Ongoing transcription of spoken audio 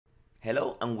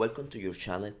Hello and welcome to your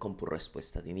channel Compu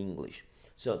Respuestas in English.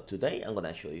 So today I'm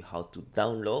gonna show you how to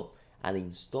download and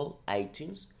install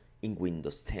iTunes in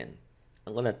Windows 10.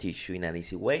 I'm gonna teach you in an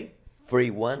easy way, free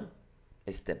one,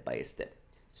 step by step.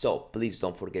 So please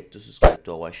don't forget to subscribe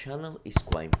to our channel, it's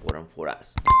quite important for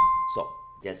us. So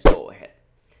just go ahead.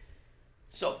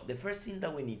 So the first thing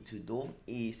that we need to do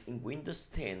is in Windows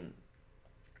 10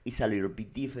 is a little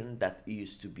bit different that it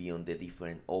used to be on the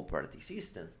different operating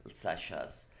systems such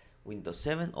as Windows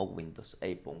 7 or Windows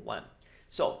 8.1.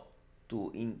 So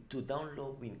to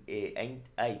download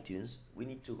iTunes, we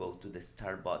need to go to the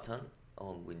start button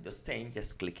on Windows 10,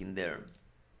 just clicking there.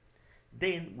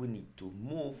 Then we need to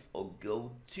move or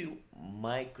go to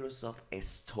Microsoft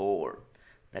Store.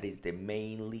 That is the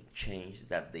mainly change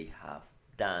that they have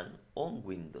done on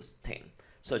Windows 10.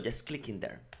 So just clicking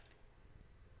there.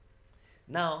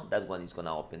 Now that one is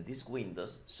gonna open this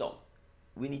Windows. So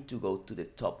we need to go to the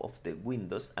top of the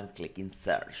Windows and click in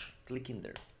search, clicking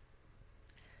there.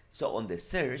 So on the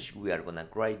search we are gonna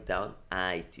write down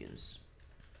iTunes,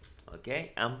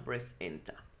 okay, and press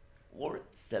enter or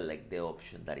select the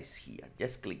option that is here,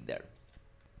 just click there.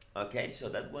 Okay, so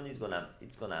that one is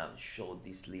gonna show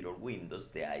this little Windows,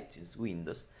 the iTunes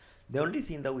Windows. The only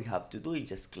thing that we have to do is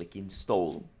just click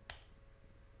install.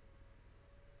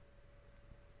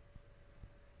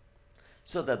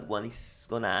 So that one is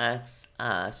gonna ask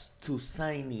us to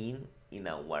sign in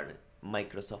our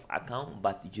Microsoft account,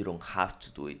 but you don't have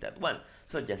to do it that one.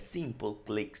 So just simple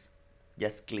clicks,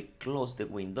 just click close the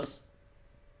Windows,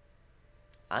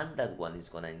 and that one is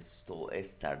gonna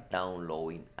start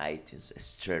downloading iTunes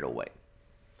straight away.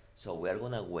 So we are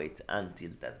gonna wait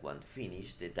until that one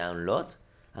finish the download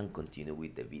and continue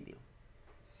with the video.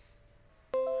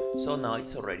 So now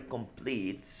it's already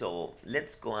complete, so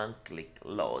let's go and click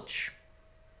launch.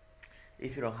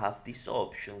 If you don't have this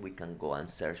option, we can go and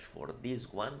search for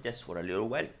this one just for a little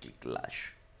while. Click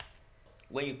launch.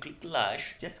 When you click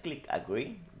launch, just click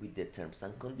agree with the terms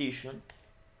and conditions,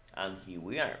 and here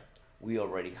we are. We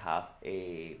already have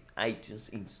a iTunes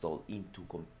installed in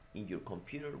your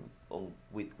computer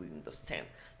with Windows 10.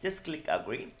 Just click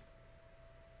agree,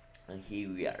 and here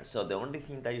we are. So the only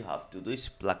thing that you have to do is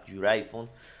plug your iPhone,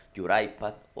 your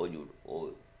iPad, or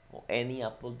any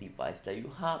Apple device that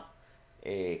you have.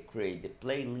 Create the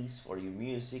playlist for your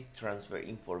music, transfer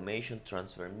information,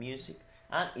 transfer music,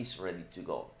 and it's ready to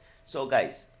go. So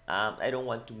guys, I don't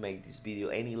want to make this video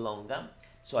any longer,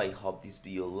 so I hope this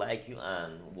video liked you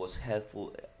and was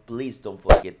helpful. Please don't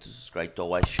forget to subscribe to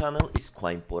our channel, it's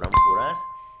quite important for us.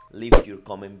 Leave your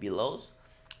comment below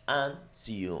and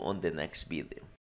see you on the next video.